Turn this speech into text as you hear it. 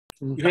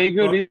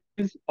vagaries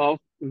of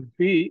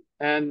V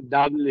and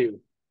W.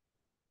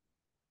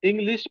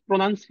 English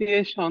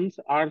pronunciations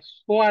are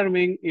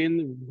swarming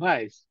in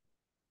vice.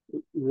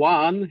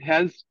 One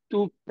has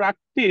to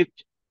practice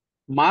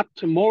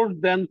much more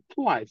than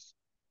twice,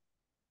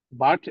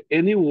 but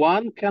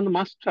anyone can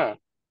master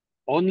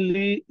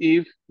only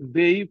if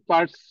they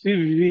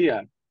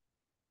persevere.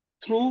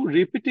 Through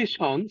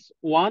repetitions,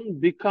 one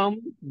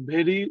becomes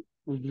very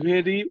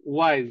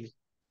wise.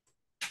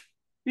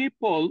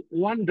 People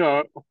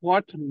wonder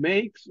what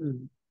makes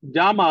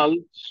Jamal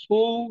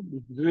so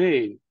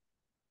vain.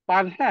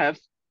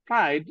 Perhaps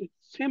pride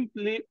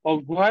simply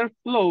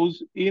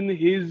overflows in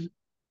his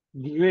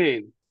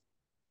vein.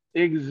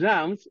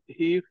 Exams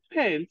he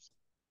fails,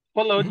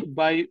 followed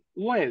by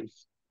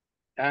wins,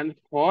 and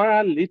for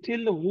a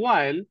little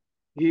while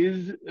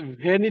his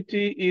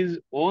vanity is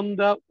on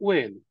the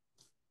wane.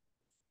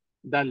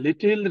 The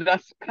little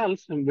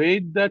rascals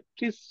made the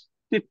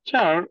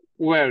teacher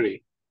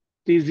weary,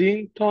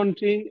 teasing,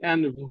 taunting,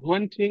 and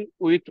vaunting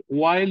with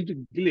wild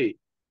glee.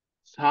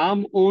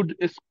 Some would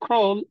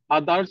scroll,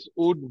 others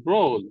would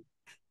brawl,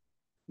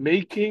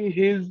 making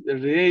his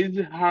raise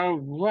her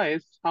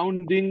voice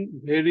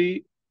sounding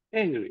very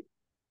angry.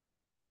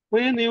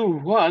 When you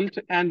vault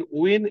and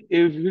win,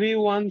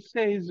 everyone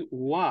says,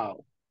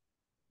 wow.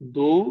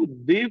 Though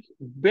deep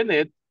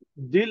beneath,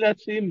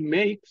 jealousy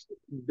makes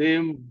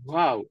them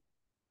vow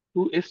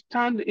to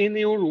stand in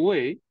your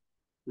way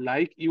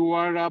like you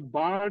are a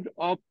bird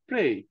of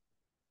prey.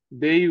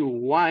 They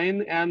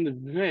whine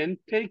and vent,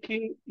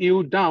 taking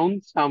you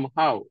down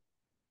somehow.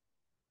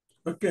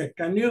 Okay,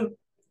 can you,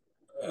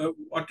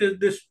 what is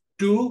this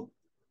to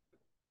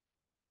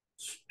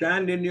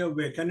stand in your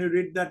way? Can you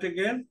read that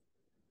again?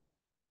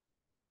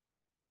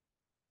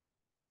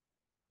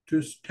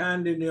 To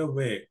stand in your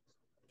way.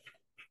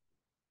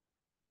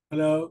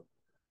 Hello,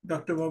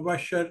 Dr.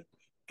 Mobashwer,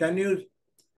 can you